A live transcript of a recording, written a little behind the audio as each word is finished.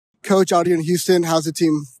Coach, out here in Houston. How's the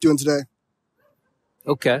team doing today?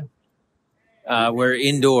 Okay. We're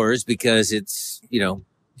indoors because it's,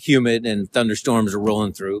 humid and thunderstorms are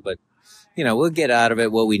rolling through. But, we'll get out of it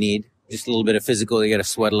what we need. Just a little bit of physical. They got to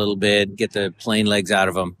sweat a little bit, get the plain legs out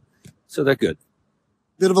of them. So they're good.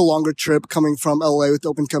 Bit of a longer trip coming from LA with the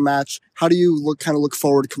Open Cup match. How do you look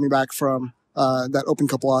forward to coming back from that Open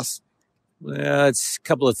Cup loss? Well, it's a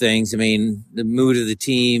couple of things. I mean, the mood of the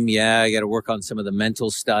team. Yeah, I got to work on some of the mental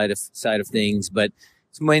side of things, but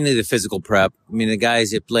it's mainly the physical prep. I mean, the guys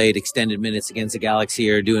that played extended minutes against the Galaxy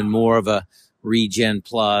are doing more of a regen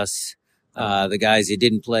plus. The guys that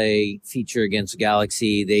didn't play feature against the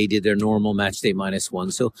Galaxy, they did their normal match day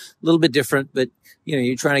 -1. So a little bit different, but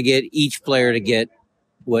you're trying to get each player to get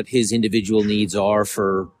what his individual needs are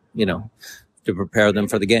for, to prepare them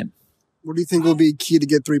for the game. What do you think will be key to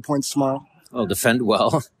get 3 points tomorrow? Well, defend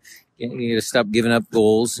well. You need to stop giving up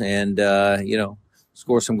goals and,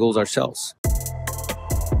 score some goals ourselves.